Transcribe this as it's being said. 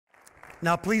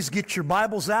Now please get your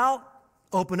Bibles out.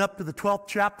 Open up to the 12th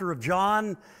chapter of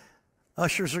John.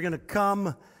 Ushers are going to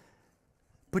come.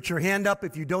 Put your hand up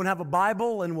if you don't have a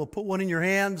Bible, and we'll put one in your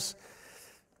hands.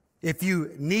 If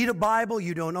you need a Bible,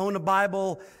 you don't own a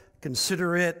Bible,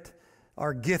 consider it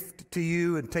our gift to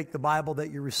you, and take the Bible that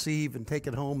you receive and take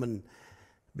it home and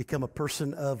become a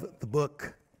person of the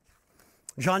book.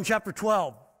 John chapter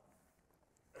 12.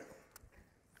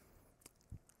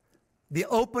 The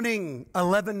opening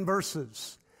 11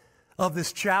 verses of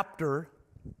this chapter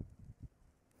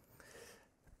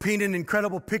paint an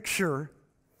incredible picture,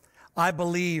 I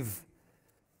believe,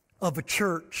 of a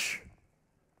church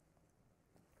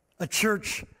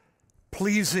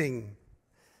pleasing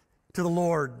to the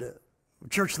Lord, a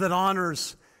church that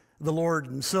honors the Lord.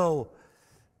 And so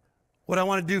what I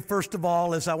want to do first of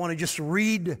all is I want to just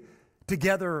read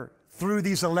together through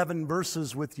these 11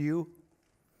 verses with you,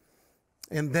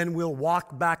 and then we'll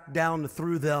walk back down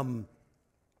through them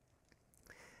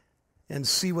and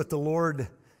see what the Lord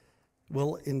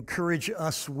will encourage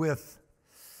us with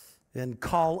and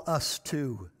call us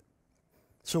to.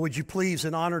 So would you please,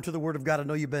 in honor to the Word of God, I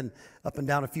know you've been up and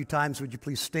down a few times, would you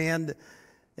please stand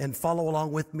and follow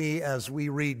along with me as we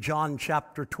read John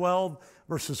chapter 12,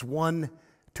 verses 1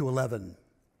 to 11.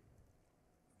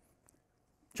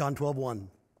 John 12:1.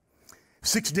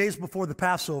 6 days before the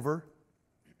Passover,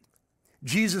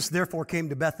 Jesus therefore came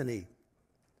to Bethany,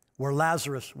 where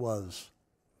Lazarus was,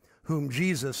 whom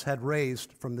Jesus had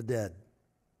raised from the dead.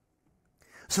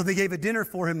 So they gave a dinner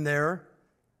for him there.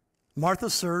 Martha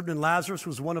served, and Lazarus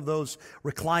was one of those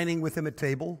reclining with him at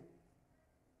table.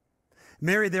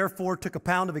 Mary therefore took a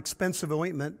pound of expensive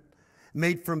ointment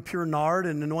made from pure nard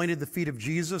and anointed the feet of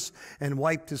Jesus and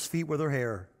wiped his feet with her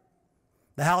hair.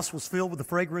 The house was filled with the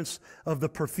fragrance of the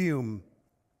perfume.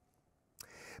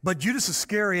 But Judas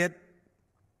Iscariot,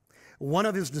 one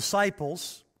of his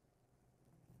disciples,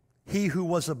 he who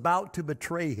was about to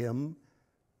betray him,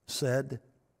 said,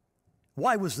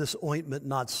 "Why was this ointment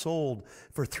not sold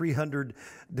for 300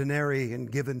 denarii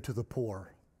and given to the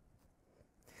poor?"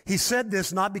 He said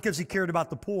this not because he cared about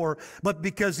the poor, but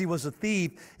because he was a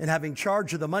thief, and having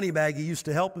charge of the money bag, he used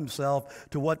to help himself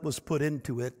to what was put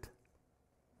into it.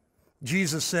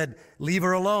 Jesus said, "Leave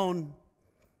her alone,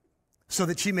 so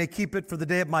that she may keep it for the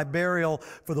day of my burial.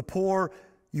 For the poor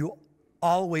you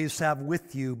always have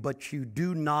with you, but you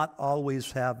do not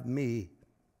always have me."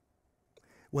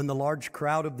 When the large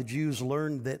crowd of the Jews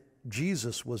learned that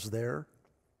Jesus was there,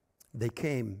 they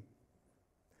came,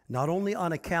 not only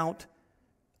on account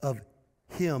of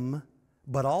him,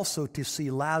 but also to see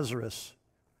Lazarus,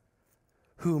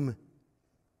 whom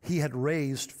he had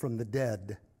raised from the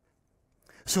dead.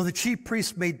 So the chief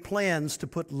priests made plans to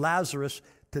put Lazarus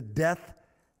to death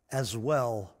as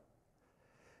well,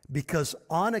 because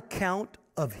on account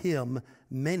of him,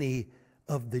 many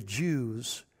of the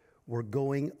Jews were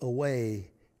going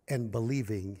away and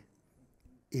believing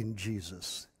in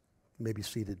Jesus. You may be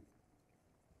seated.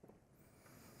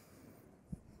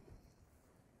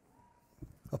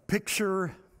 A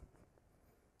picture,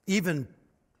 even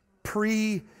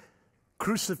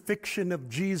pre-crucifixion of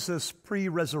Jesus,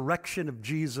 pre-resurrection of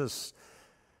Jesus.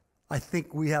 I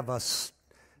think we have a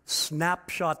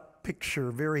snapshot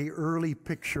picture, very early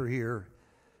picture here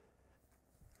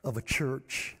of a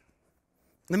church.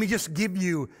 Let me just give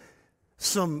you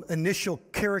some initial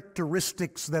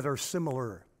characteristics that are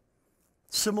similar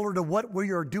to what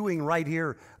we are doing right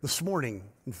here this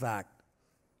morning, in fact.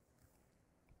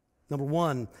 Number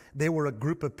one, they were a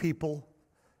group of people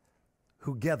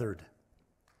who gathered.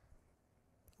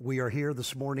 We are here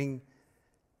this morning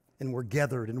and we're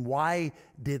gathered. And why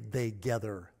did they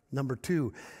gather? Number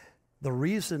two, the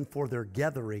reason for their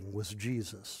gathering was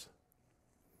Jesus.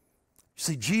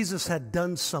 See, Jesus had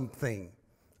done something.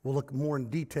 We'll look more in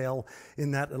detail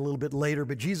in that a little bit later,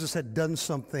 but Jesus had done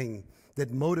something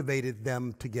that motivated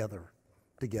them together.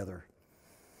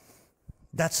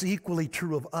 That's equally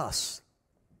true of us.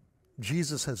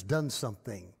 Jesus has done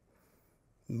something,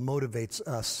 motivates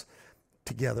us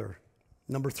together.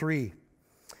 Number three,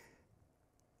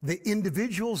 the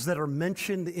individuals that are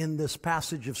mentioned in this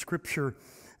passage of Scripture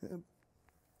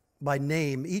by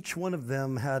name, each one of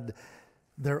them had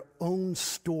their own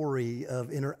story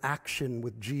of interaction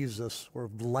with Jesus or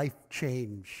of life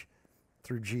change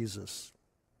through Jesus.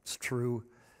 It's true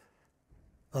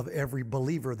of every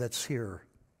believer that's here.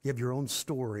 You have your own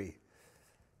story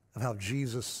of how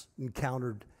Jesus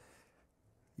encountered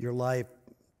your life,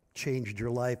 changed your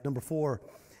life. Number four,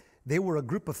 they were a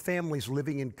group of families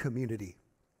living in community.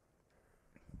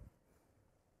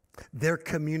 Their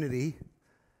community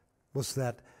was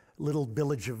that little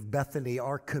village of Bethany.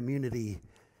 Our community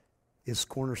is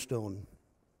Cornerstone.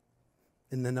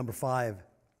 And then number 5,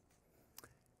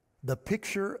 the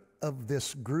picture of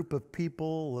this group of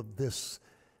people, of this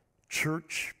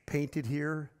church painted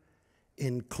here,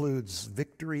 includes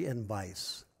victory and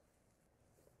vice.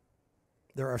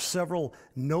 There are several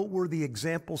noteworthy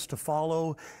examples to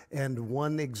follow and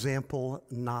one example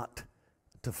not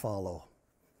to follow.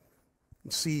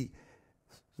 See,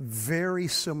 very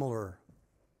similar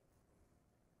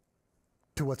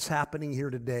to what's happening here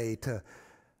today, to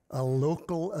a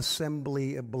local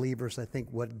assembly of believers. I think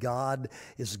what God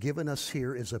has given us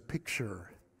here is a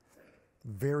picture,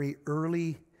 very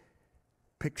early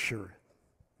picture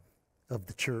of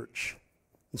the church.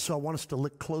 And so I want us to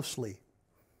look closely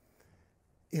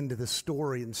into the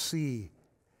story and see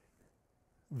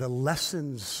the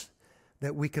lessons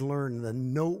that we can learn, the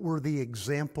noteworthy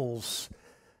examples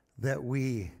that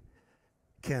we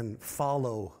can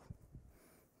follow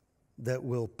that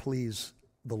will please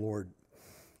the Lord.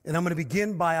 And I'm going to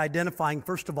begin by identifying,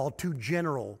 first of all, 2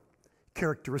 general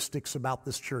characteristics about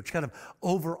this church, kind of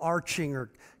overarching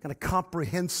or kind of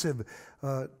comprehensive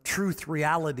truth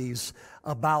realities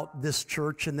about this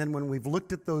church. And then when we've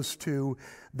looked at those 2,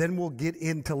 then we'll get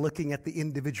into looking at the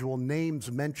individual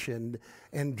names mentioned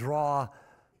and draw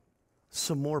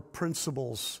some more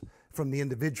principles from the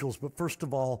individuals. But first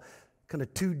of all, kind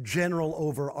of 2 general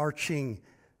overarching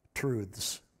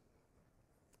truths.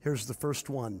 Here's the first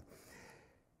one.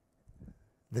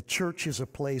 The church is a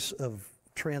place of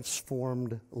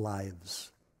transformed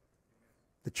lives.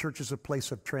 The church is a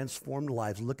place of transformed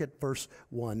lives. Look at verse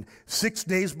 1. 6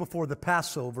 days before the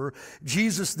Passover,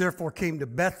 Jesus therefore came to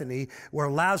Bethany, where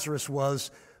Lazarus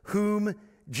was, whom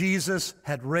Jesus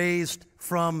had raised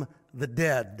from the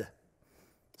dead.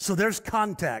 So there's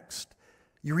context.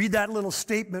 You read that little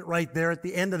statement right there at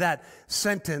the end of that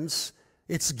sentence.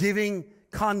 It's giving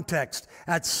context.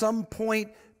 At some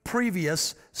point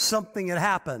previous, something had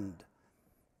happened.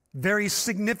 Very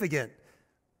significant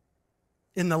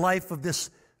in the life of this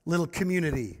little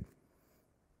community.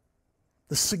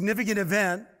 The significant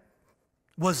event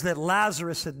was that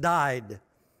Lazarus had died.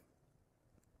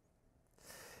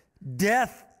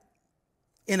 Death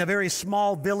in a very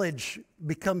small village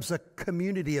becomes a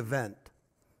community event.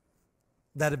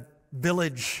 That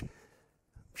village, I'm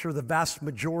sure the vast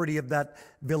majority of that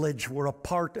village were a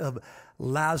part of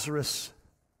Lazarus'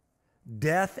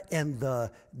 death and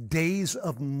the days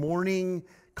of mourning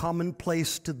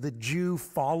commonplace to the Jew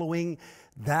following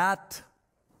that.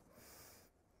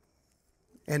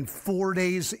 And 4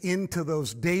 days into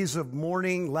those days of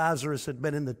mourning, Lazarus had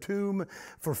been in the tomb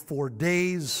for 4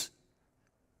 days.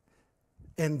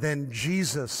 And then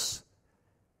Jesus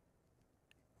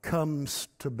comes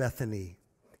to Bethany.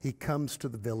 He comes to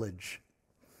the village.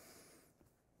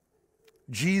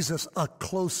 Jesus, a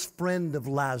close friend of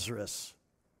Lazarus,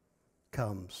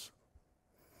 comes.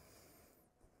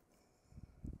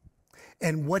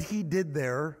 And what he did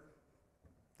there,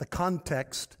 the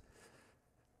context,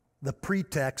 the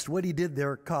pretext, what he did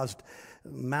there caused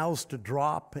mouths to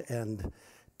drop and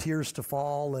tears to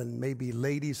fall and maybe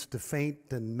ladies to faint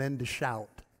and men to shout.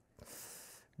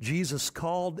 Jesus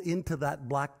called into that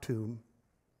black tomb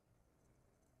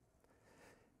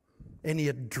and he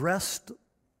addressed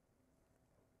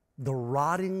the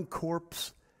rotting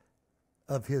corpse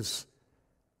of his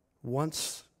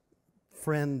once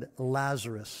friend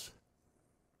Lazarus.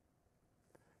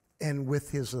 And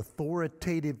with his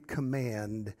authoritative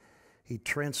command, he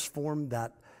transformed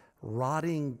that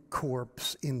rotting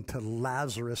corpse into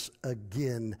Lazarus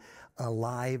again,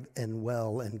 alive and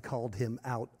well, and called him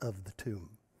out of the tomb.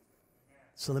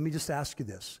 So let me just ask you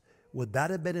this. Would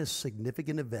that have been a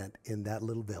significant event in that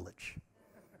little village?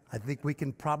 I think we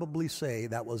can probably say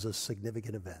that was a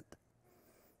significant event.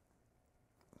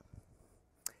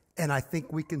 And I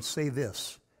think we can say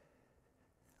this.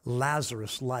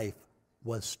 Lazarus' life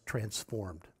was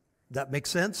transformed. That makes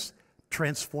sense?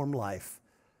 Transformed life.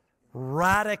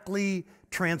 Radically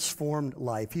transformed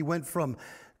life. He went from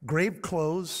grave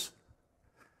clothes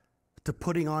to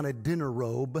putting on a dinner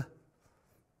robe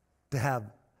to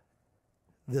have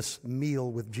this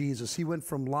meal with Jesus. He went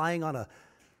from lying on a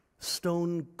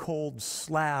stone-cold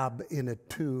slab in a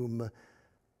tomb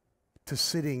to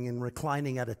sitting and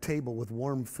reclining at a table with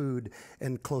warm food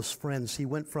and close friends. He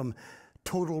went from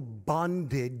total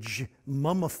bondage,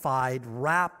 mummified,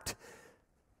 wrapped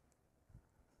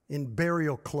in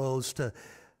burial clothes, to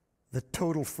the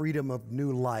total freedom of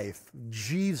new life.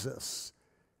 Jesus,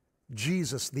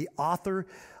 the author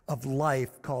of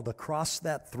life, called across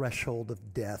that threshold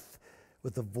of death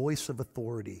with a voice of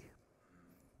authority,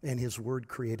 and his word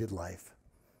created life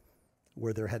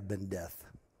where there had been death.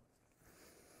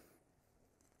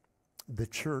 The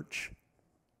church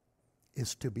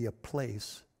is to be a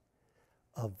place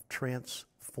of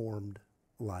transformed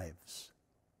lives.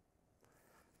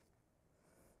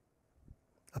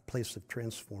 A place of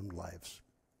transformed lives.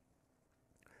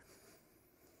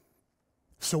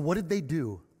 So what did they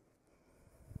do?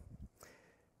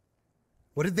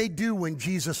 What did they do when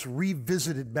Jesus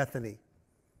revisited Bethany?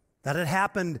 That had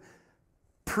happened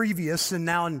previous, and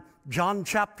now in John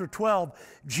chapter 12,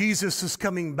 Jesus is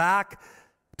coming back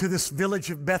to this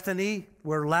village of Bethany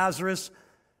where Lazarus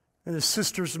and his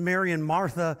sisters Mary and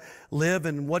Martha live.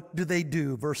 And what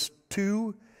do? Verse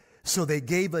 2, so they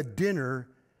gave a dinner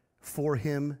for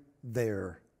him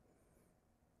there.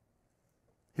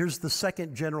 Here's the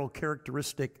second general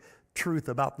characteristic truth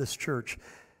about this church,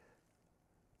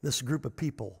 this group of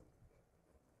people.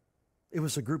 It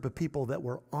was a group of people that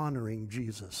were honoring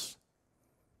Jesus.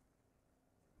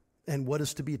 And what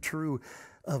is to be true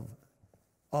of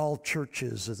all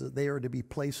churches is that they are to be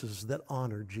places that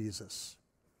honor Jesus.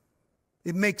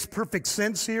 It makes perfect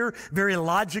sense here, very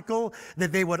logical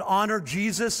that they would honor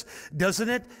Jesus, doesn't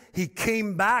it? He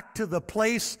came back to the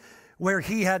place where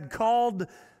he had called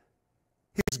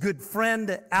his good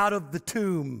friend out of the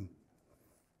tomb.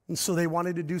 And so they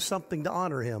wanted to do something to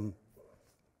honor him.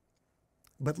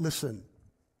 But listen,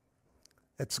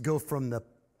 let's go from the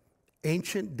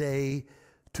ancient day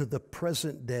to the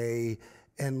present day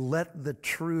and let the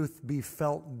truth be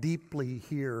felt deeply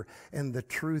here. And the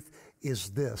truth is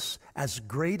this: as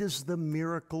great as the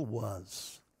miracle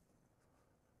was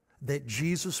that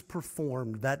Jesus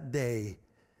performed that day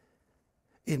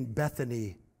in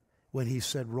Bethany when he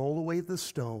said, roll away the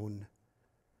stone,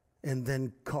 and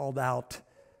then called out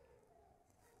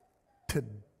to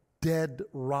dead,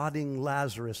 rotting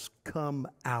Lazarus, come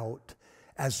out.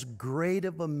 As great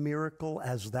of a miracle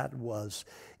as that was,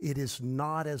 it is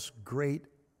not as great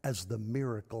as the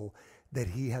miracle that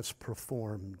he has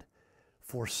performed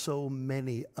for so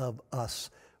many of us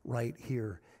right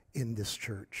here in this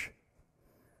church.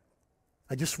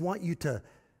 I just want you to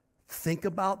think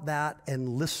about that and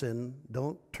listen.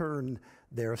 Don't turn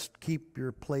there. Keep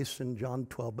your place in John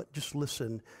 12, but just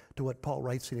listen to what Paul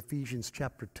writes in Ephesians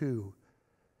chapter 2.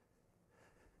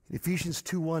 In Ephesians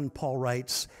 2:1, Paul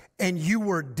writes, and you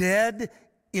were dead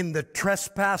in the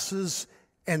trespasses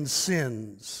and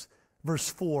sins. Verse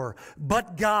 4,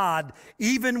 but God,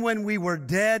 even when we were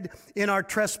dead in our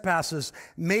trespasses,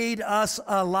 made us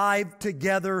alive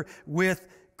together with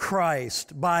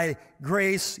Christ. By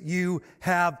grace you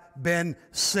have been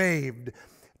saved.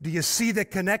 Do you see the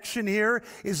connection here?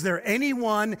 Is there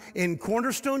anyone in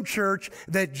Cornerstone Church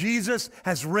that Jesus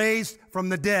has raised from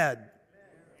the dead?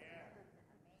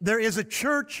 There is a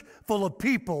church full of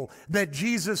people that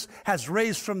Jesus has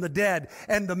raised from the dead.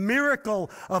 And the miracle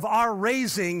of our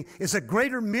raising is a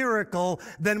greater miracle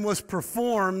than was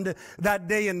performed that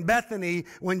day in Bethany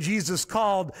when Jesus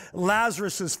called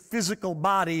Lazarus' physical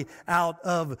body out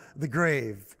of the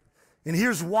grave. And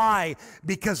here's why: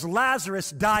 because Lazarus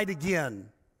died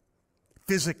again,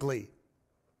 physically.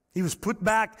 He was put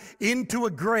back into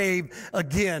a grave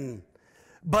again.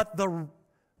 But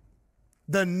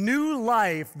the new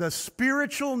life, the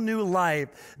spiritual new life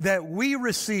that we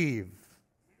receive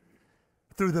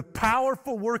through the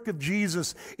powerful work of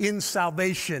Jesus in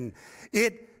salvation,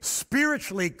 it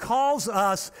spiritually calls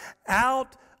us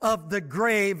out of the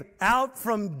grave, out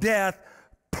from death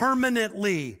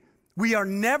permanently. We are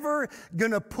never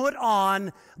going to put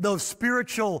on those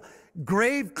spiritual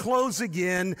grave clothes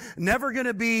again, never going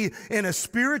to be in a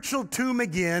spiritual tomb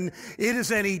again. It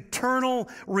is an eternal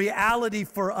reality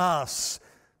for us.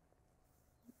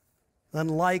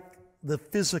 Unlike the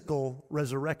physical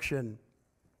resurrection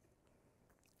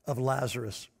of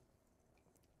Lazarus.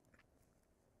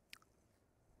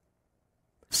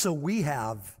 So we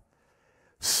have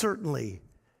certainly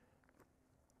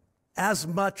as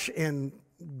much and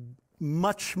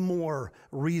much more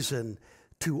reason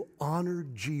to honor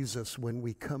Jesus when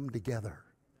we come together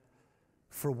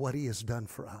for what he has done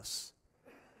for us.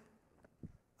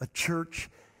 A church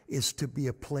is to be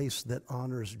a place that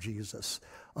honors Jesus,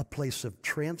 a place of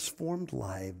transformed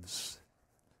lives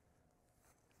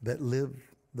that live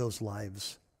those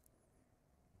lives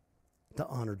to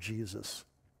honor Jesus.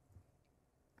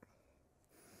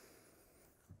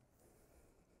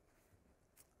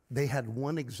 They had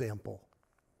one example,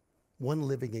 one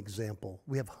living example.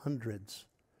 We have hundreds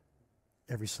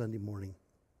every Sunday morning.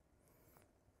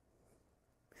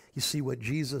 You see what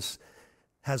Jesus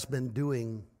has been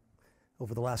doing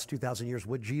over the last 2,000 years,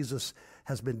 what Jesus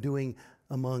has been doing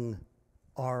among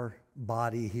our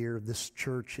body here, this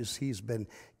church, is he's been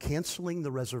canceling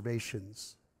the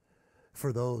reservations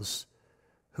for those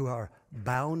who are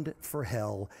bound for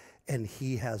hell, and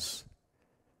he has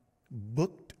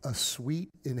booked a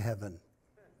suite in heaven.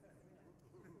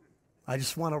 I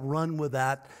just want to run with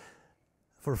that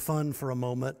for fun for a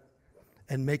moment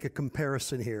and make a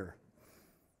comparison here.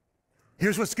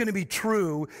 Here's what's going to be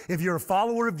true if you're a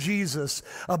follower of Jesus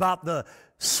about the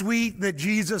suite that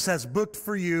Jesus has booked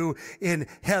for you in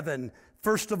heaven.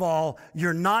 First of all,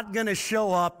 you're not going to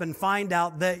show up and find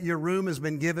out that your room has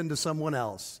been given to someone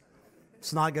else.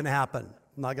 It's not going to happen.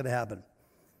 Not going to happen.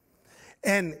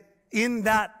 And in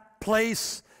that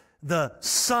place, the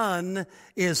sun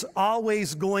is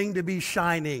always going to be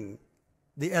shining,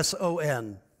 the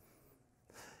S-O-N.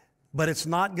 But it's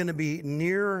not going to be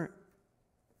near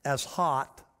as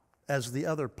hot as the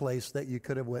other place that you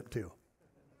could have went to.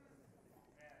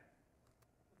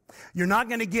 You're not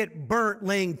going to get burnt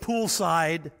laying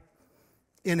poolside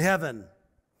in heaven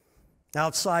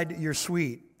outside your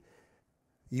suite.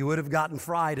 You would have gotten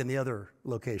fried in the other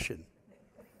location.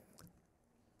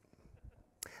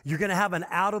 You're going to have an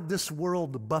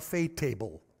out-of-this-world buffet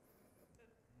table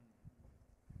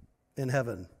in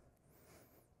heaven.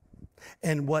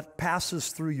 And what passes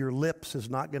through your lips is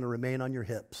not going to remain on your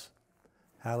hips.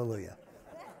 Hallelujah.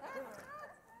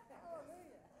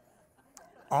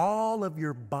 All of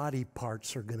your body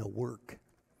parts are going to work.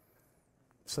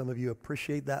 Some of you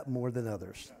appreciate that more than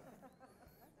others.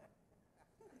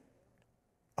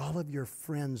 All of your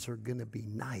friends are going to be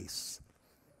nice.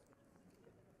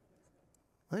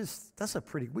 That's a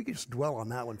pretty, we could just dwell on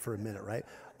that one for a minute, right?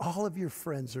 All of your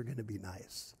friends are going to be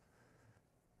nice.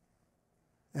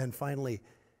 And finally,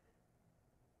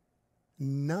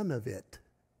 none of it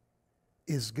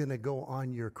is going to go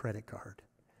on your credit card.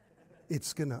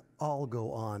 It's going to all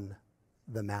go on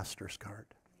the master's card.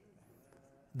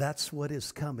 That's what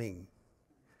is coming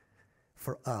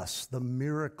for us. The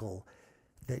miracle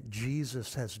that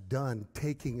Jesus has done,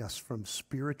 taking us from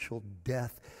spiritual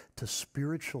death to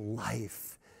spiritual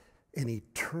life and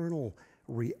eternal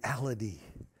reality,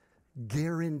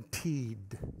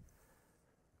 guaranteed.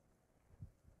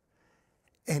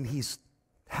 And he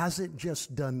hasn't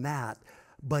just done that,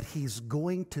 but he's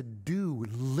going to do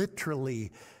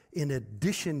literally, in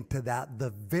addition to that,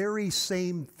 the very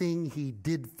same thing he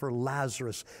did for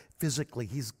Lazarus physically.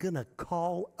 He's going to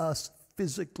call us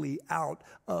physically out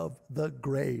of the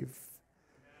grave.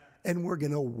 And we're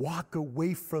going to walk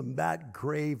away from that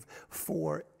grave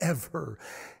forever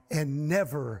and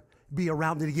never be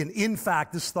around it again. In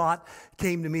fact, this thought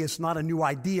came to me. It's not a new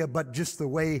idea, but just the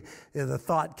way the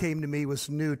thought came to me was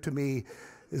new to me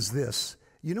is this.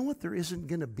 You know what there isn't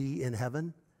going to be in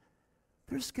heaven?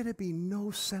 There's going to be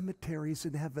no cemeteries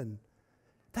in heaven.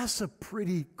 That's a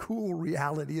pretty cool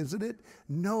reality, isn't it?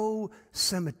 No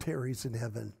cemeteries in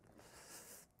heaven.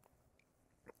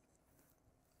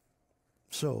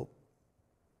 So,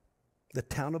 the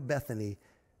town of Bethany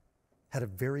had a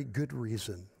very good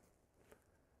reason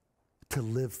to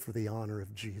live for the honor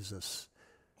of Jesus,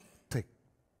 to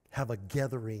have a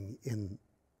gathering in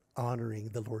honoring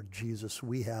the Lord Jesus.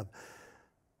 We have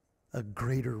a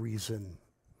greater reason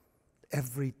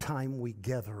every time we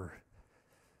gather,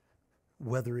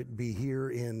 whether it be here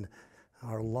in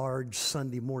our large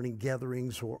Sunday morning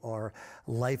gatherings or our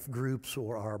life groups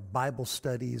or our Bible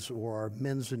studies or our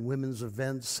men's and women's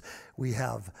events. We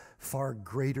have far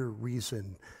greater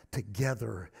reason to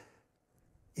gather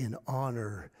in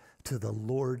honor to the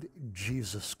Lord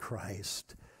Jesus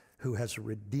Christ, who has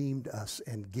redeemed us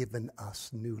and given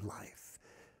us new life,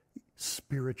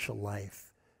 spiritual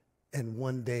life, and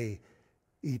one day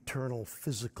eternal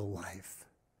physical life.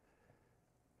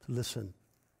 Listen.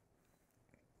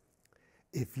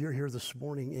 If you're here this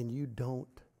morning and you don't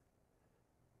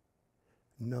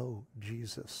know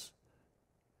Jesus,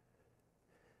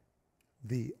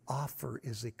 the offer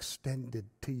is extended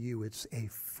to you. It's a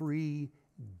free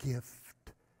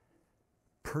gift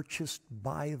purchased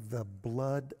by the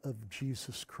blood of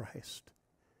Jesus Christ.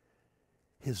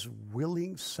 His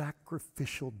willing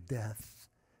sacrificial death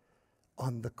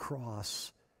on the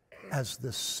cross as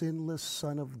the sinless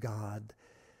Son of God,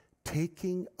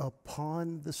 taking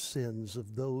upon the sins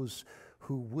of those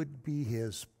who would be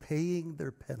his, paying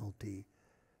their penalty,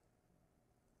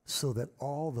 so that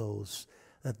all those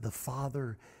that the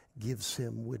Father gives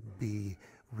him would be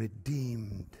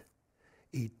redeemed,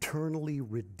 eternally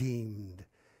redeemed,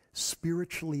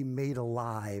 spiritually made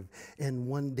alive, and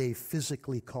one day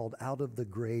physically called out of the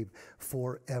grave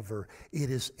forever.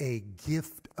 It is a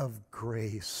gift of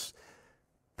grace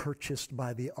purchased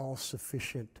by the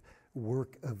all-sufficient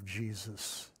work of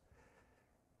Jesus.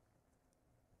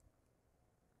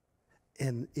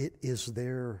 And it is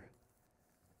there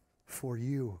for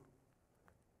you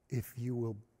if you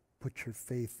will put your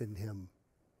faith in him,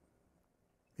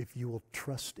 if you will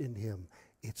trust in him.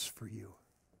 it's for you.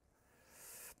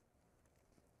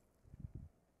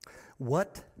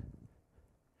 What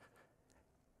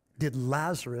did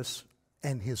Lazarus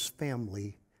and his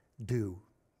family do?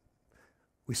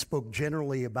 We spoke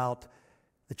generally about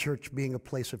the church being a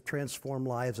place of transformed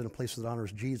lives and a place that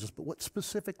honors Jesus, but what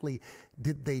specifically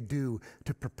did they do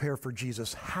to prepare for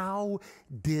Jesus? How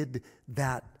did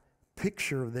that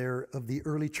picture there of the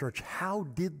early church, how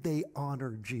did they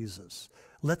honor Jesus?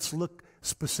 Let's look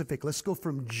specific. Let's go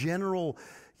from general,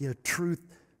 truth,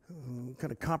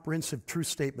 kind of comprehensive truth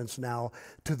statements now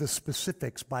to the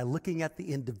specifics by looking at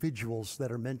the individuals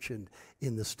that are mentioned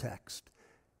in this text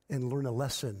and learn a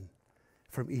lesson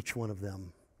from each one of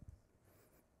them.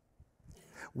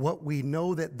 What we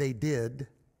know that they did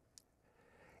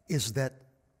is that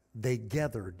they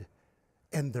gathered,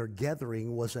 and their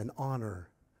gathering was an honor.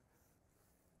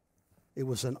 It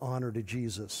was an honor to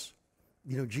Jesus.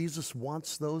 Jesus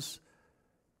wants those.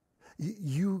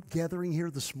 You gathering here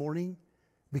this morning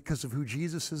because of who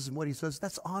Jesus is and what he says,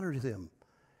 that's honor to him.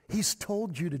 He's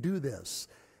told you to do this.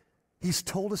 He's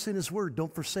told us in his word,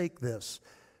 don't forsake this.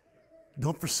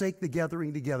 Don't forsake the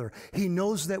gathering together. He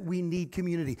knows that we need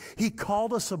community. He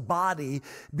called us a body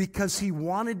because he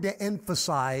wanted to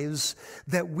emphasize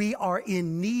that we are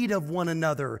in need of one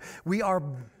another. We are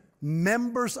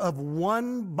members of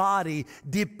one body,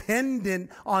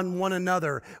 dependent on one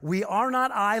another. We are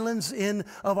not islands in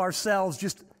of ourselves,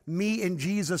 just me and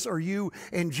Jesus or you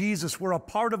and Jesus. We're a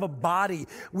part of a body.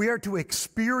 We are to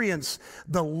experience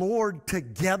the Lord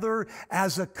together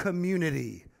as a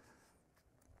community.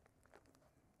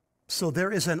 So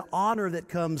there is an honor that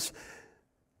comes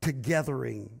to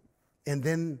gathering. And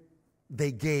then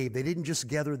they gave. They didn't just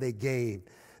gather, they gave.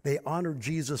 They honored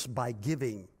Jesus by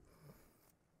giving.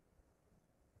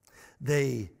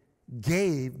 They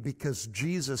gave because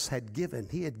Jesus had given.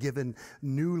 He had given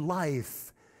new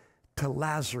life to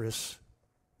Lazarus.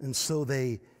 And so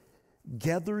they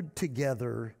gathered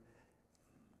together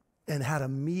and had a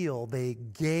meal. They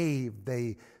gave.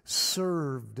 They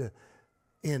served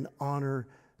in honor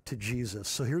to Jesus.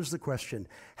 So here's the question.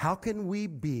 How can we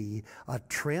be a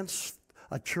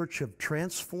church of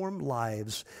transformed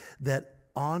lives that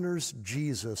honors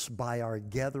Jesus by our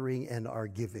gathering and our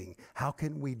giving? How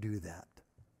can we do that?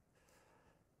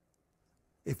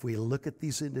 If we look at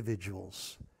these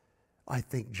individuals, I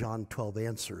think John 12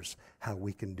 answers how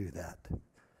we can do that.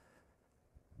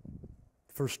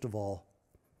 First of all,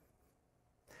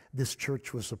 this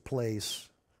church was a place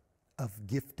of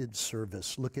gifted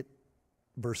service. Look at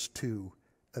verse 2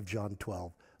 of John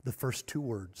 12. The first two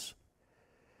words.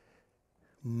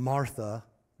 Martha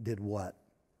did what?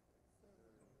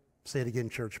 Say it again,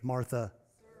 church. Martha.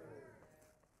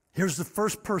 Here's the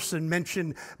first person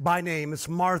mentioned by name. It's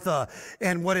Martha.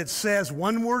 And what it says,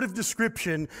 one word of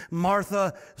description,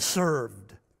 Martha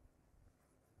served.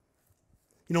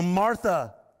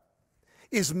 Martha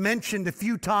is mentioned a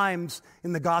few times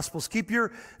in the Gospels. Keep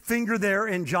your finger there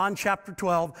in John chapter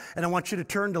 12, and I want you to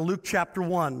turn to Luke chapter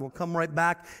 1. We'll come right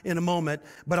back in a moment,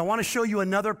 but I want to show you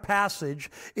another passage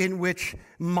in which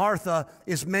Martha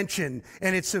is mentioned.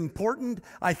 And it's important,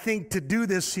 I think, to do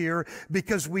this here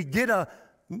because we get a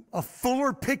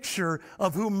fuller picture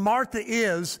of who Martha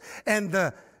is and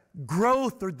the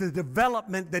growth or the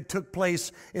development that took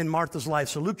place in Martha's life.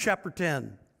 So Luke chapter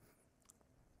 10.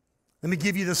 Let me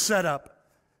give you the setup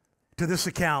to this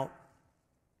account.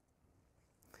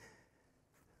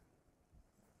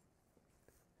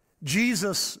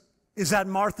 Jesus is at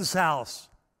Martha's house.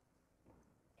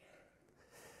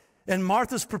 And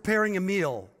Martha's preparing a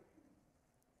meal.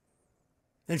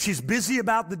 And she's busy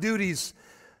about the duties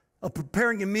of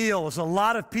preparing a meal. There's a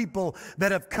lot of people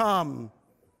that have come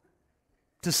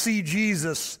to see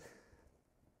Jesus.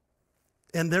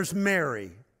 And there's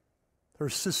Mary, her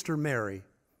sister Mary,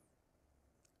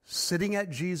 sitting at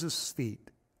Jesus'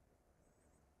 feet,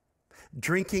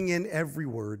 drinking in every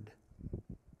word.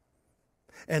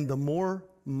 And the more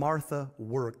Martha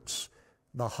works,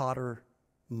 the hotter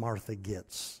Martha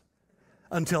gets.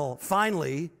 Until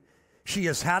finally, she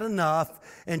has had enough,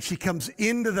 and she comes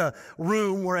into the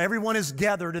room where everyone is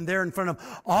gathered, and there in front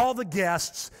of all the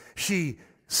guests, she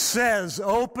says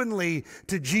openly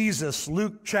to Jesus,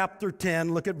 Luke chapter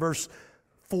 10, look at verse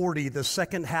 40, the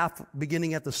second half,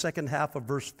 beginning at the second half of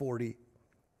verse 40.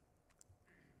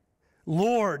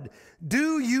 Lord,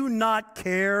 do you not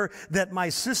care that my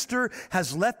sister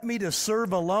has left me to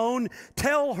serve alone?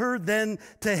 Tell her then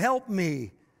to help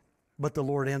me. But the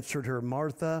Lord answered her,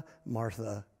 Martha,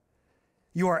 Martha,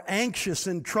 you are anxious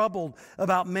and troubled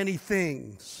about many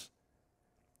things.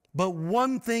 But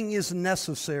one thing is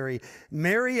necessary.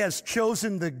 Mary has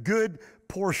chosen the good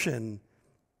portion,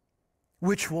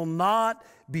 which will not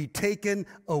be taken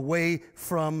away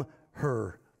from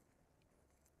her.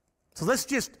 So let's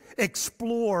just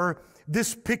explore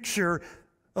this picture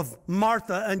of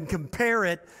Martha and compare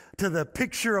it to the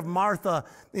picture of Martha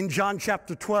in John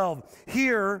chapter 12.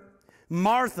 Here,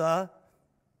 Martha,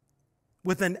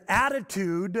 with an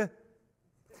attitude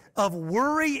of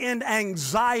worry and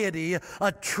anxiety,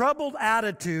 a troubled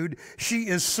attitude, she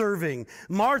is serving.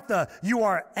 Martha, you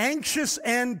are anxious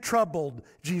and troubled,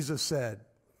 Jesus said.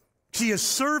 She is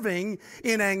serving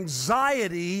in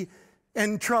anxiety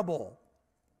and trouble.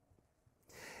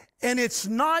 And it's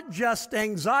not just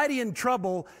anxiety and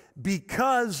trouble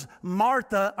because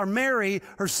Martha, or Mary,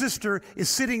 her sister, is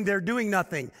sitting there doing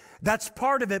nothing. That's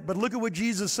part of it, but look at what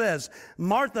Jesus says.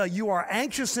 Martha, you are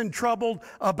anxious and troubled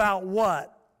about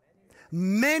what?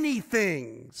 Many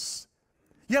things.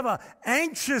 You have an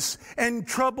anxious and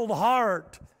troubled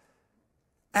heart,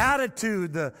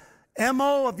 attitude, the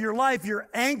MO of your life. You're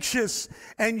anxious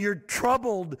and you're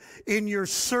troubled in your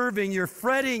serving. You're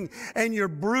fretting and you're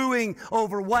brewing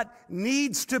over what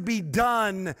needs to be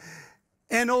done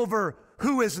and over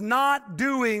who is not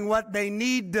doing what they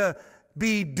need to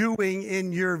be doing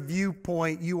in your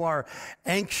viewpoint. You are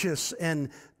anxious and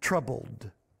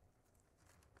troubled,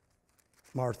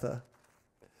 Martha.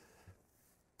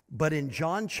 But in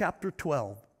John chapter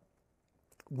 12,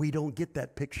 we don't get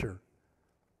that picture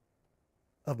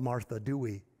of Martha, do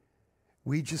we?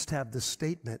 We just have the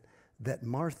statement that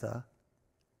Martha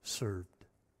served.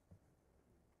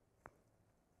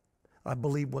 I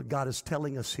believe what God is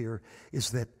telling us here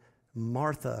is that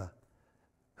Martha,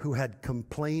 who had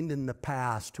complained in the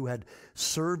past, who had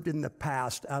served in the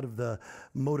past out of the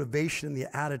motivation and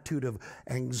the attitude of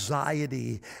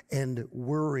anxiety and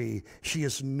worry, she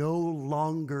is no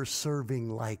longer serving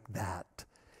like that.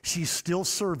 She's still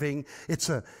serving. It's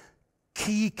a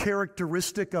key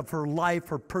characteristic of her life,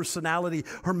 her personality,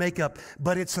 her makeup,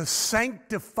 but it's a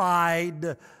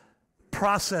sanctified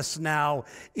process now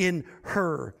in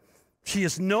her. She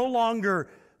is no longer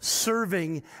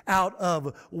serving out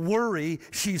of worry.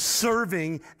 She's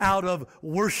serving out of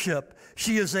worship.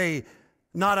 She is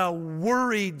not a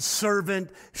worried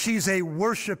servant. She's a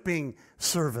worshiping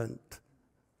servant.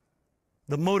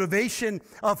 The motivation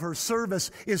of her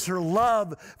service is her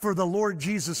love for the Lord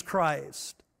Jesus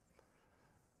Christ,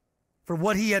 for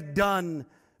what He had done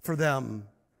for them.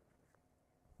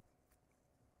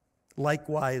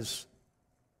 Likewise,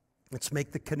 let's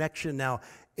make the connection now,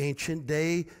 ancient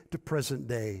day to present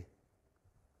day.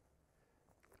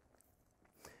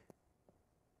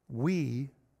 We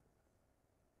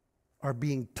are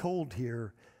being told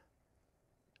here,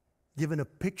 given a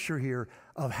picture here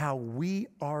of how we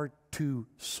are to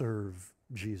serve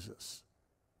Jesus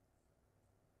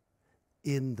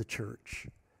in the church.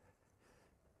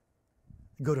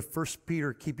 Go to 1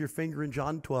 Peter, keep your finger in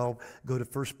John 12, go to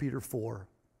 1 Peter 4,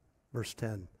 verse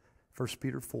 10. 1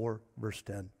 Peter 4, verse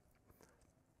 10.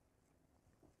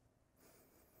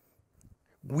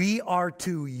 We are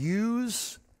to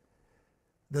use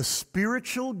the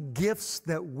spiritual gifts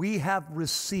that we have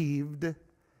received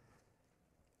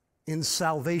in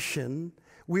salvation.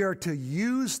 We are to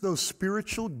use those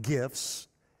spiritual gifts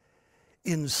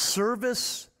in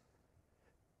service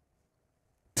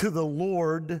to the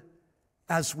Lord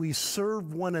as we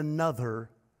serve one another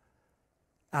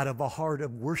out of a heart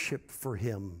of worship for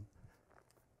Him.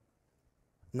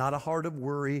 Not a heart of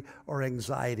worry or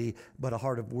anxiety, but a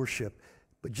heart of worship.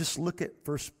 But just look at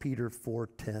 1 Peter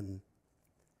 4:10.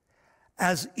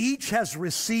 As each has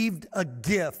received a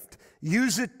gift,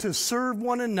 use it to serve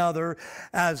one another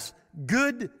as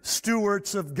good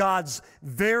stewards of God's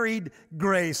varied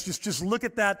grace. Just look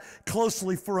at that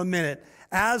closely for a minute.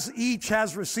 As each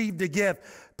has received a gift,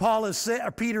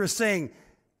 Peter is saying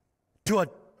to a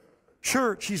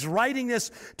church, he's writing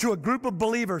this to a group of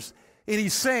believers, and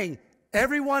he's saying,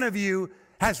 every one of you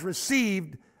has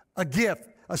received a gift,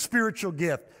 a spiritual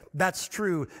gift. That's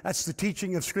true. That's the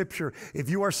teaching of Scripture. If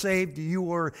you are saved,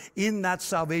 you are in that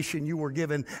salvation, you were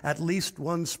given at least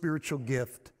one spiritual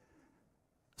gift.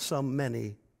 Some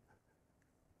many.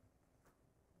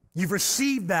 You've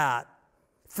received that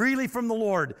freely from the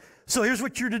Lord. So here's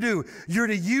what you're to do. You're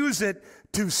to use it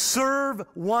to serve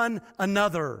one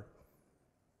another.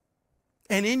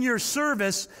 And in your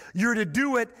service, you're to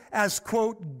do it as,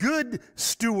 quote, good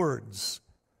stewards.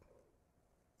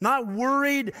 Not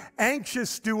worried, anxious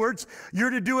stewards.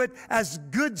 You're to do it as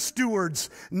good stewards,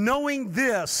 knowing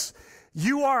this: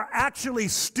 you are actually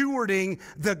stewarding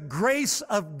the grace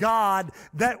of God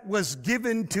that was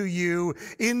given to you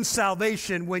in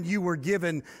salvation when you were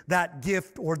given that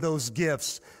gift or those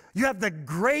gifts. You have the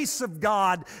grace of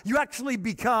God. You actually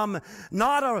become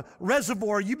not a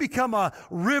reservoir, you become a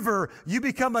river. You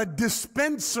become a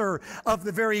dispenser of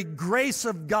the very grace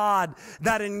of God,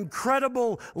 that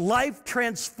incredible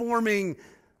life-transforming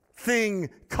thing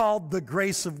called the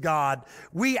grace of God.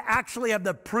 We actually have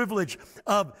the privilege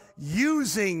of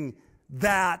using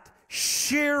that,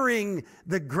 sharing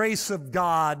the grace of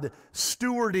God,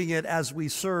 stewarding it as we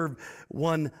serve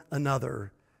one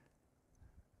another.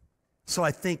 So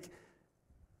I think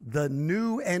the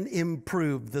new and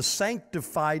improved, the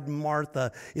sanctified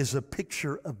Martha is a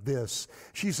picture of this.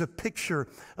 She's a picture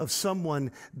of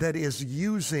someone that is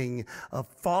using, a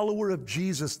follower of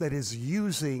Jesus that is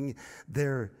using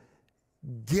their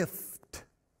gift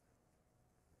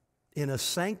in a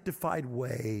sanctified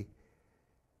way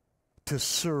to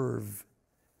serve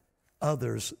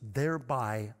others,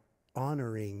 thereby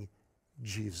honoring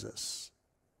Jesus.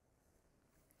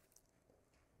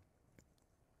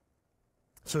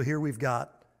 So here we've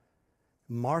got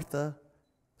Martha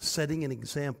setting an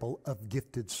example of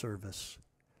gifted service.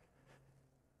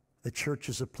 The church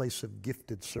is a place of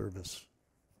gifted service,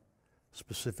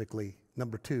 specifically.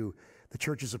 Number two, the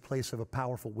church is a place of a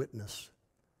powerful witness.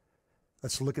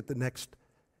 Let's look at the next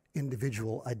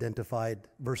individual identified.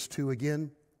 Verse 2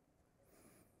 again.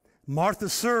 Martha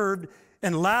served,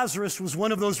 and Lazarus was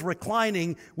one of those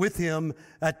reclining with him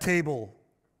at table.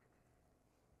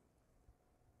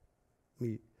 Let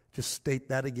me just state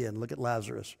that again. Look at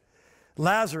Lazarus.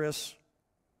 Lazarus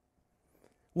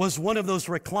was one of those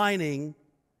reclining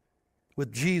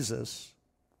with Jesus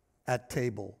at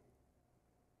table.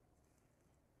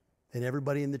 And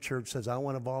everybody in the church says, I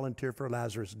want to volunteer for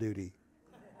Lazarus duty.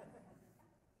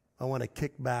 I want to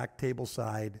kick back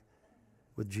tableside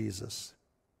with Jesus.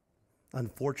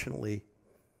 Unfortunately,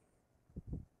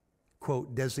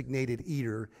 quote, designated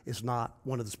eater is not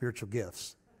one of the spiritual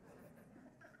gifts.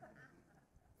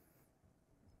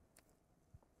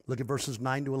 Look at verses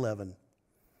 9 to 11.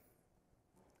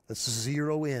 Let's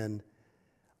zero in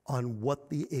on what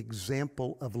the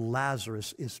example of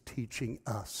Lazarus is teaching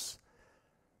us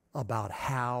about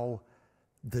how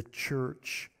the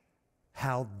church,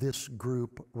 how this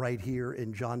group right here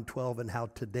in John 12, and how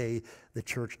today the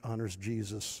church honors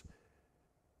Jesus.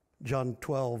 John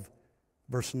 12,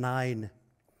 verse 9.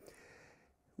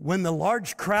 When the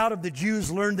large crowd of the Jews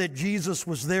learned that Jesus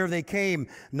was there, they came,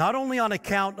 not only on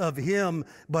account of him,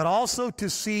 but also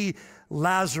to see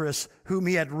Lazarus, whom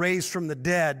he had raised from the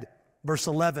dead. Verse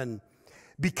 11.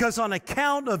 Because on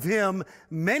account of him,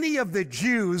 many of the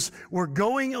Jews were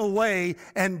going away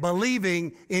and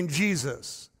believing in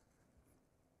Jesus.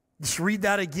 Let's read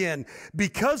that again.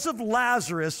 Because of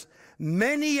Lazarus,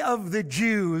 many of the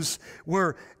Jews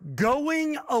were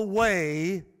going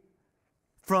away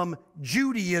from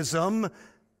Judaism,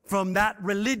 from that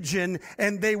religion,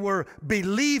 and they were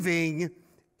believing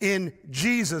in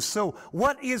Jesus. So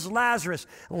what is Lazarus?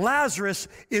 Lazarus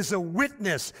is a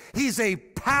witness. He's a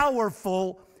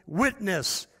powerful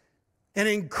witness, an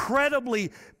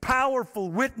incredibly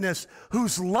powerful witness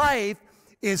whose life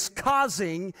is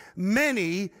causing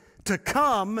many to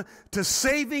come to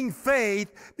saving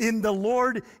faith in the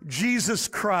Lord Jesus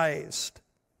Christ.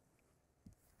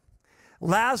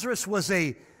 Lazarus was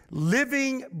a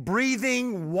living,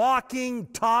 breathing, walking,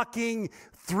 talking,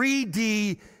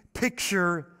 3D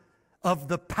picture of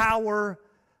the power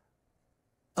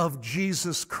of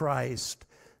Jesus Christ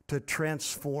to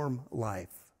transform life.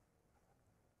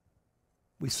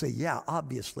 We say, yeah,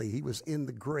 obviously, he was in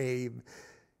the grave,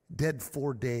 dead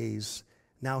 4 days.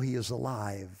 Now he is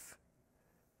alive.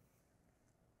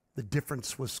 The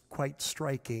difference was quite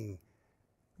striking.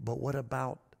 But what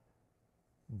about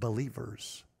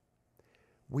believers?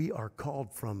 We are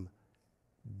called from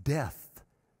death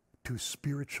to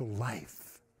spiritual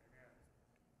life.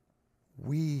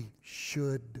 We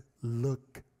should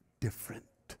look different.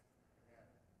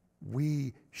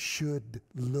 We should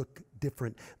look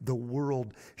different. The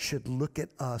world should look at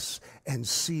us and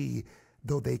see,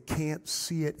 though they can't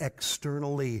see it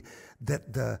externally,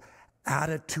 that the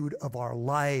attitude of our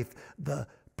life, the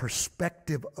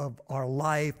perspective of our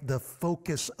life, the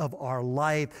focus of our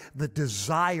life, the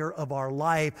desire of our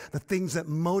life, the things that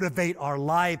motivate our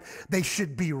life, they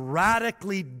should be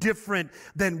radically different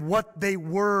than what they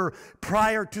were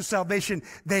prior to salvation.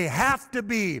 They have to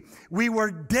be. We were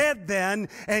dead then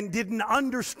and didn't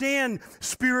understand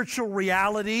spiritual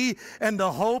reality and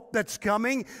the hope that's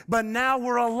coming, but now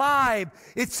we're alive.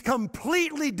 It's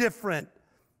completely different.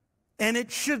 And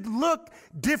it should look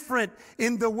different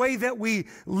in the way that we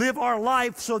live our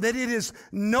life so that it is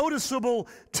noticeable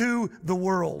to the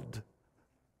world.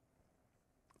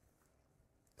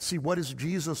 See, what does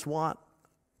Jesus want?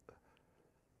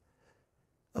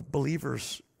 of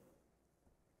believers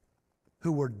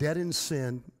who were dead in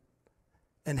sin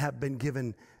and have been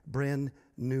given brand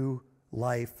new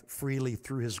life freely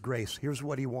through his grace. Here's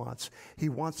what he wants. He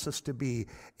wants us to be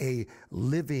a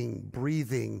living,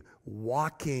 breathing,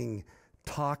 walking,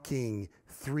 talking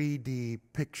 3D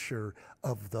picture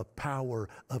of the power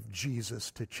of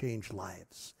Jesus to change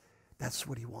lives. That's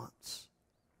what he wants.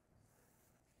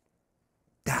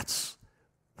 That's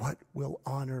what will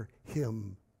honor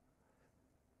him.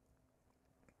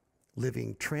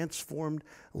 Living transformed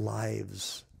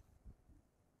lives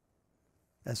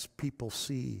as people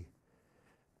see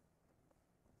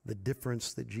the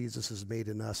difference that Jesus has made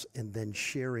in us, and then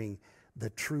sharing the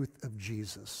truth of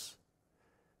Jesus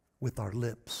with our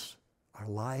lips, our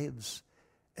lives,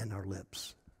 and our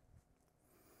lips.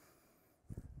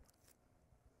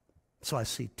 So I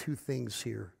see two things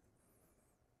here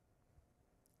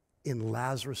in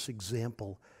Lazarus'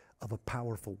 example of a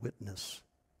powerful witness.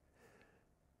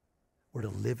 We're to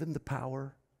live in the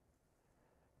power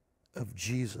of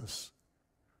Jesus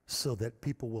so that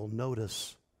people will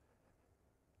notice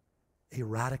a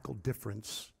radical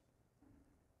difference.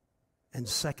 And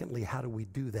secondly, how do we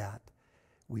do that?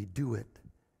 We do it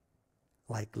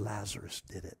like Lazarus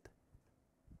did it.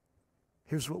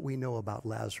 Here's what we know about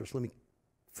Lazarus. Let me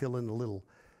fill in a little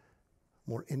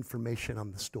more information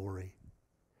on the story.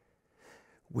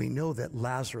 We know that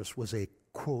Lazarus was a,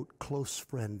 quote, close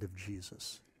friend of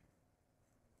Jesus.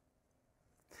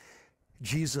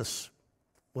 Jesus,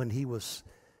 when he was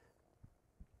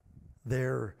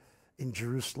there in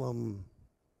Jerusalem,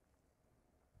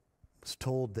 was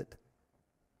told that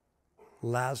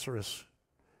Lazarus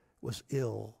was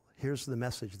ill. Here's the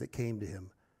message that came to him.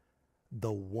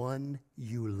 The one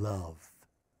you love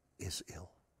is ill.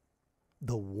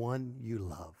 The one you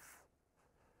love.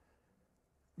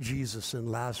 Jesus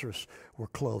and Lazarus were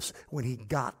close. When he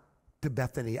got to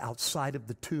Bethany, outside of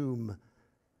the tomb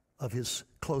of his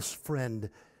close friend,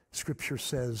 Scripture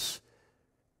says,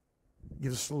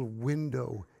 gives us a little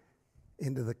window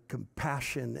into the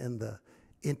compassion and the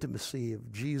intimacy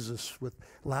of Jesus with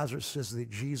Lazarus. Says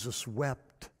that Jesus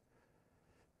wept.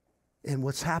 And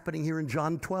what's happening here in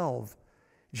John 12,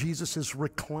 Jesus is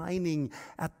reclining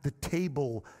at the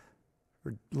table,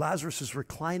 or Lazarus is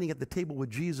reclining at the table with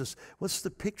Jesus. What's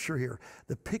the picture here?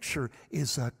 The picture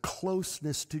is a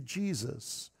closeness to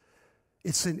Jesus.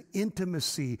 It's an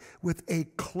intimacy with a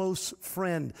close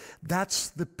friend. That's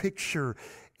the picture.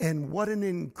 And what an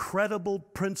incredible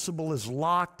principle is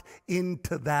locked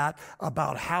into that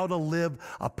about how to live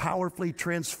a powerfully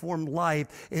transformed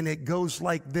life. And it goes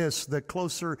like this: the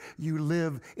closer you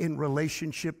live in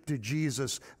relationship to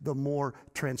Jesus, the more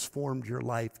transformed your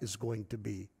life is going to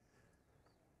be.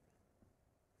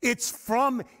 It's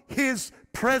from his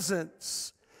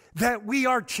presence that we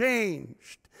are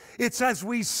changed. It's as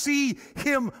we see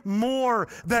him more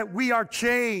that we are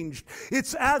changed.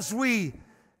 It's as we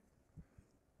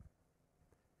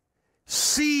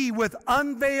see with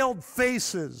unveiled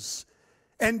faces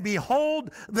and behold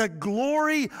the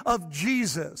glory of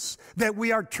Jesus that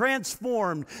we are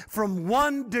transformed from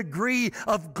one degree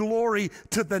of glory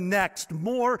to the next,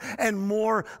 more and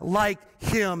more like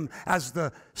him, as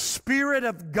the Spirit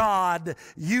of God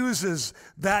uses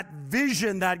that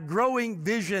vision, that growing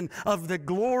vision of the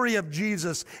glory of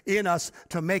Jesus in us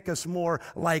to make us more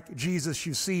like Jesus.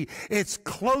 You see, it's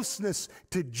closeness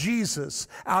to Jesus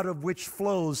out of which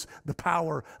flows the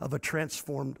power of a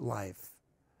transformed life.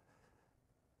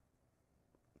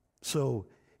 So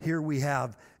here we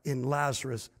have in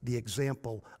Lazarus the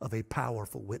example of a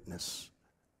powerful witness.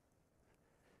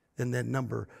 And then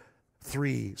number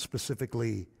 3,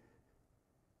 specifically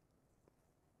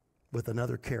with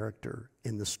another character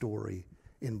in the story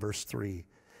in verse 3.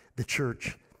 The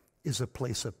church is a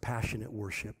place of passionate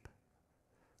worship.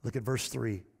 Look at verse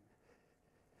 3.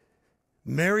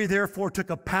 Mary therefore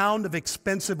took a pound of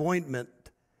expensive ointment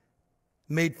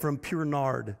made from pure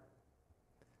nard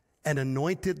and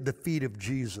anointed the feet of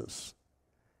Jesus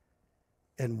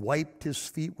and wiped his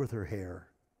feet with her hair.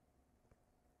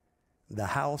 The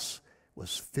house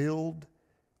was filled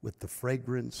with the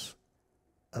fragrance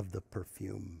of the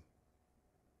perfume.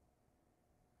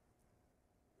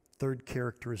 Third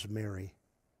character is Mary.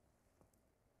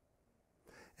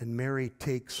 And Mary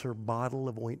takes her bottle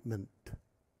of ointment,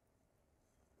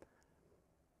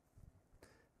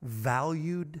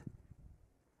 valued,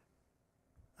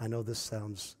 I know this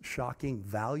sounds shocking,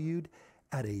 valued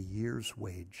at a year's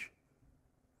wage.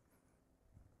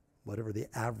 Whatever the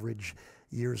average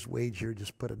year's wage here,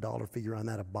 just put a dollar figure on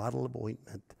that. A bottle of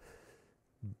ointment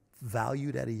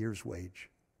valued at a year's wage.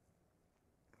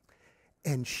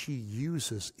 And she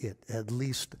uses it, at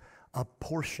least a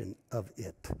portion of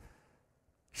it,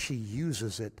 she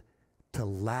uses it to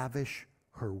lavish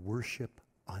her worship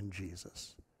on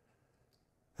Jesus.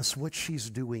 That's what she's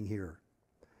doing here.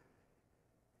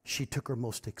 She took her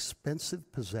most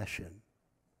expensive possession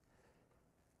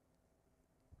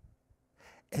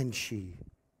and she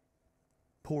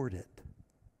poured it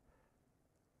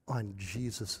on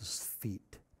Jesus'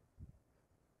 feet.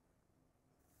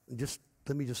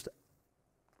 Let me just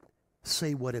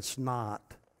say what it's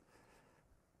not,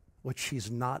 what she's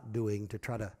not doing to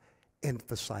try to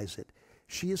emphasize it.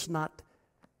 She is not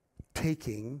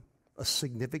taking a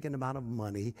significant amount of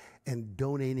money and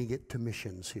donating it to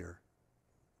missions here.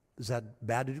 Is that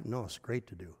bad to do? No, it's great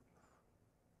to do.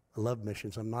 I love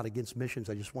missions. I'm not against missions.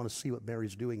 I just want to see what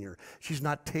Mary's doing here. She's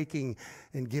not taking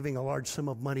and giving a large sum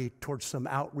of money towards some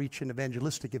outreach and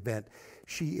evangelistic event.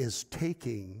 She is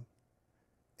taking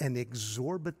an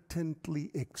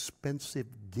exorbitantly expensive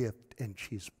gift and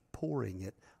she's pouring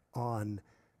it on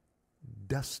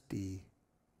dusty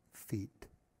feet.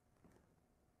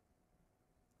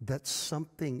 That's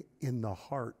something in the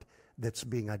heart that's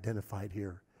being identified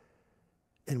here.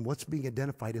 And what's being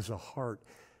identified is a heart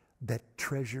that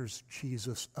treasures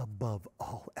Jesus above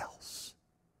all else.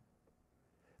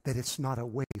 That it's not a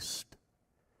waste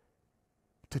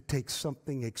to take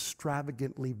something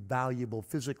extravagantly valuable,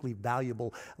 physically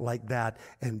valuable like that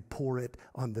and pour it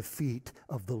on the feet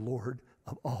of the Lord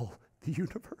of all the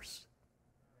universe.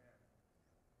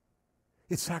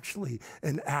 It's actually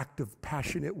an act of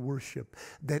passionate worship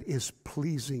that is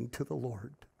pleasing to the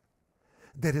Lord,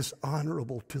 that is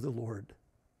honorable to the Lord.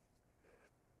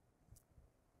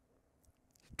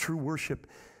 True worship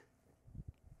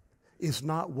is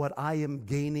not what I am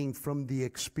gaining from the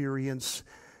experience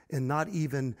and not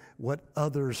even what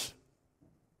others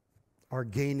are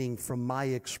gaining from my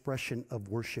expression of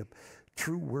worship.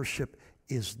 True worship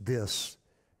is this.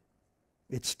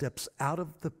 It steps out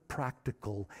of the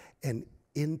practical and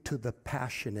into the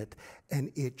passionate,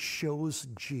 and it shows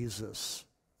Jesus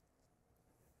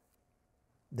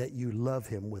that you love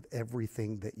him with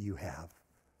everything that you have.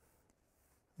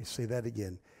 Let me say that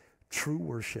again. True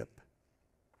worship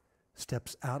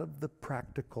steps out of the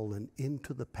practical and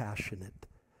into the passionate,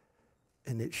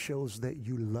 and it shows that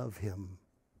you love him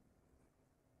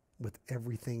with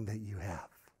everything that you have.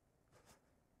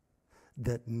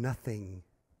 That nothing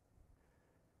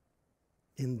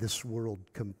in this world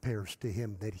compares to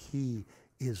him, that he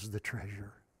is the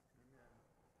treasure.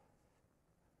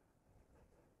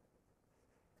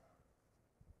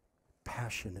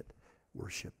 Passionate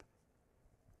worship.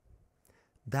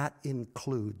 That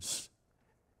includes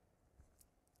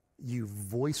you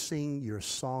voicing your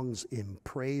songs in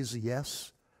praise,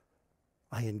 yes.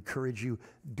 I encourage you,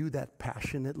 do that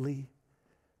passionately.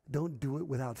 Don't do it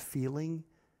without feeling.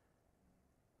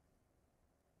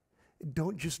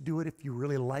 Don't just do it if you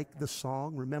really like the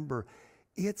song. Remember,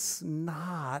 it's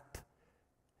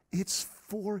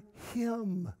for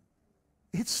him.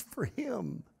 It's for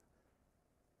him.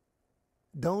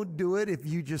 Don't do it if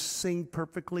you just sing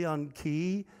perfectly on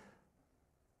key.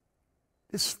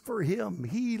 It's for him.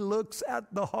 He looks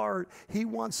at the heart. He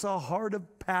wants a heart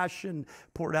of passion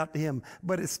poured out to him.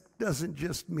 But it doesn't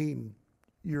just mean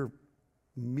your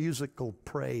musical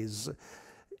praise.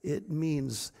 It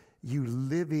means you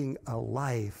living a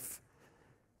life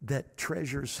that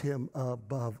treasures him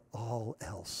above all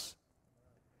else.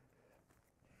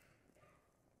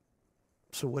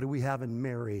 So what do we have in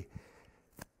Mary?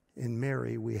 In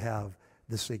Mary, we have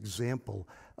this example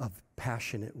of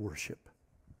passionate worship.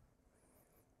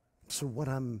 So what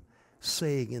I'm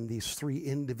saying in these three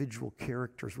individual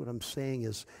characters, what I'm saying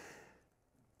is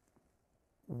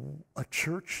a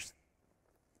church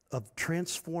of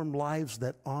transformed lives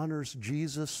that honors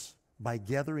Jesus by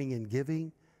gathering and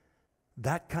giving,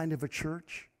 that kind of a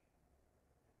church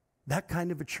that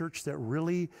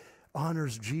really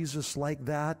honors Jesus like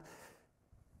that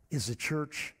is a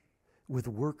church with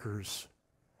workers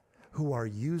who are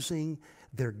using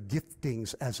their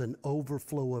giftings as an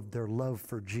overflow of their love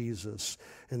for Jesus.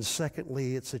 And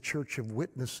secondly, it's a church of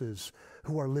witnesses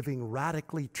who are living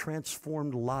radically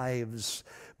transformed lives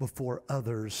before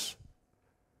others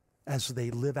as they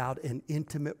live out an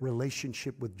intimate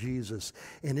relationship with Jesus.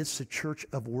 And it's a church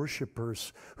of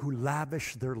worshipers who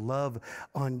lavish their love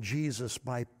on Jesus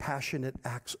by passionate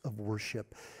acts of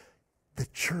worship. The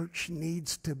church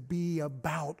needs to be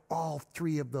about all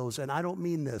three of those. And I don't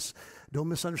mean this, don't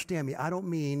misunderstand me. I don't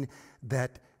mean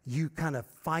that you kind of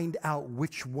find out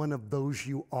which one of those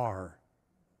you are.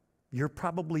 You're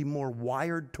probably more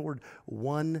wired toward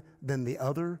one than the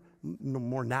other,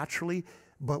 more naturally.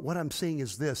 But what I'm saying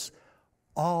is this,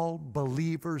 All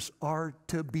believers are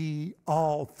to be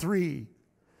all three.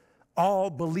 All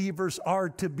believers are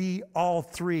to be all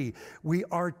three. We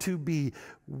are to be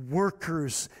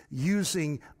workers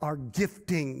using our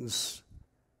giftings,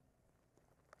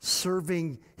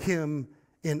 serving Him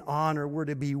in honor. We're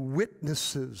to be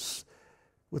witnesses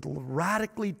with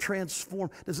radically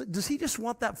transformed. Does He just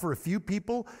want that for a few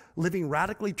people, living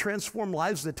radically transformed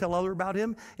lives that tell others about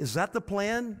Him? Is that the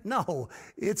plan? No,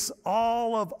 it's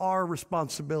all of our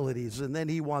responsibilities. And then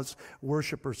He wants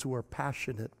worshipers who are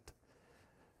passionate,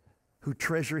 who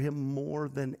treasure Him more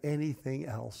than anything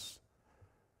else.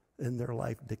 And their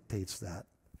life dictates that.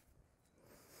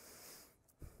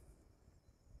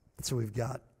 So we've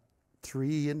got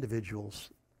three individuals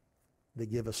that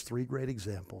give us three great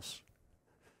examples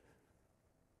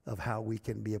of how we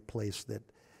can be a place that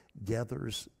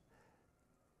gathers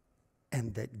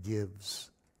and that gives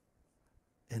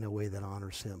in a way that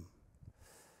honors Him.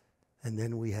 And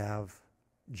then we have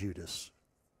Judas,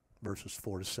 verses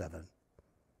 4 to 7.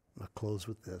 I'll close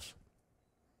with this.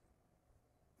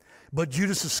 But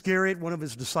Judas Iscariot, one of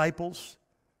His disciples,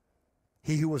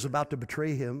 he who was about to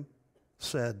betray Him,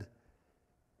 said,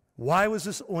 "Why was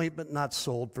this ointment not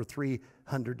sold for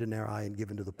 300 denarii and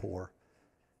given to the poor?"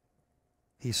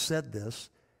 He said this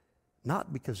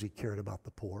not because he cared about the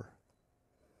poor,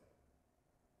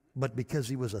 but because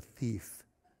he was a thief.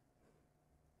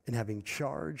 And having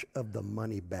charge of the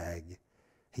money bag,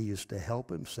 he used to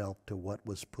help himself to what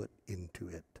was put into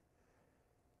it.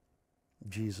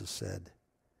 Jesus said,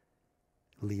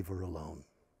 "Leave her alone,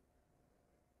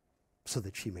 so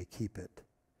that she may keep it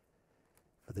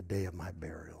for the day of my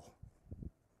burial."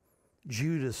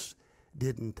 Judas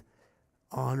didn't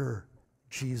honor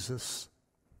Jesus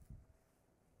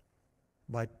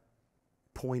by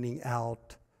pointing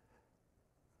out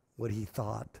what he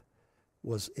thought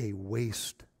was a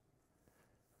waste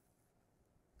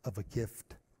of a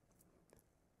gift.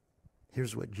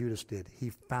 Here's what Judas did. He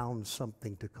found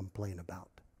something to complain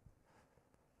about,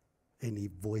 and he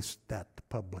voiced that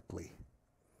publicly.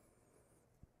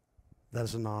 That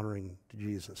is an honoring to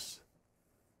Jesus.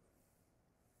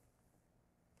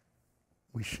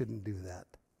 We shouldn't do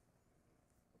that.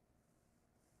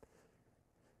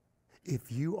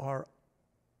 If you are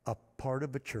a part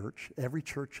of a church, every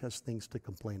church has things to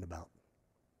complain about.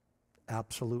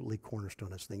 Absolutely,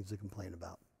 Cornerstone has things to complain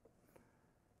about.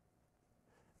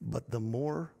 But the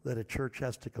more that a church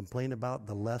has to complain about,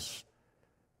 the less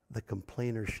the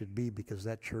complainer should be, because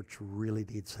that church really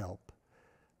needs help.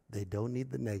 They don't need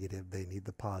the negative, they need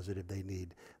the positive. They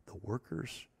need the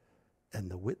workers and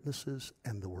the witnesses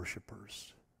and the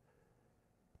worshipers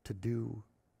to do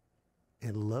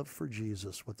in love for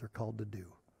Jesus what they're called to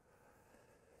do.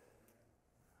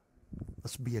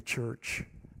 Let's be a church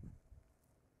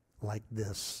like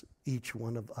this, each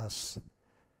one of us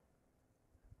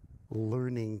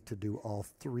learning to do all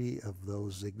three of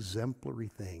those exemplary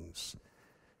things,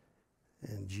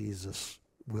 and Jesus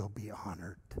will be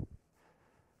honored.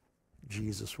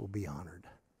 Jesus will be honored.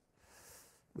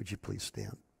 Would you please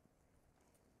stand?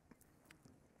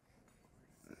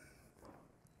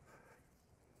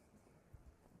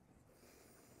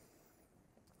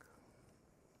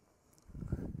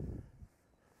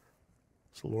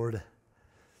 So, Lord,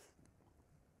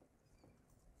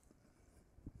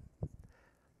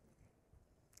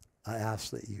 I ask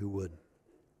that you would,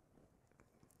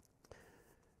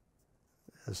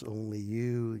 as only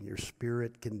you and your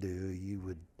Spirit can do, you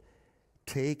would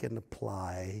take and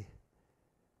apply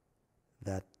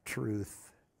that truth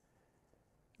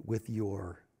with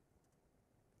your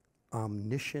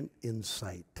omniscient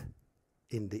insight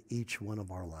into each one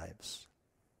of our lives,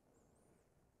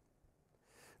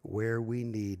 where we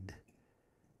need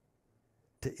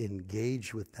to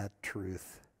engage with that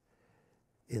truth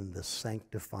in the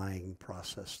sanctifying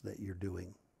process that you're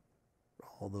doing.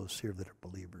 All those here that are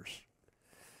believers.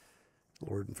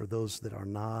 Lord, and for those that are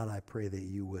not, I pray that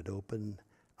you would open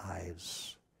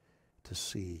eyes to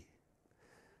see.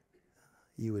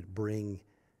 You would bring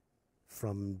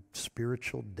from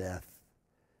spiritual death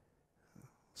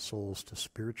souls to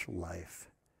spiritual life,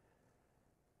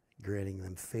 granting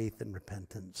them faith and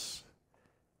repentance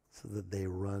so that they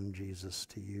run, Jesus,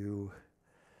 to you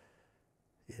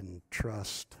in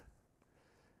trust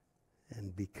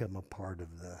and become a part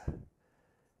of the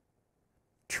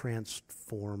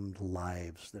transformed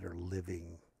lives that are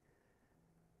living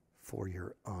for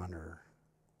your honor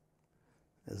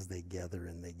as they gather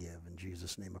and they give. In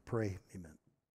Jesus' name I pray, amen.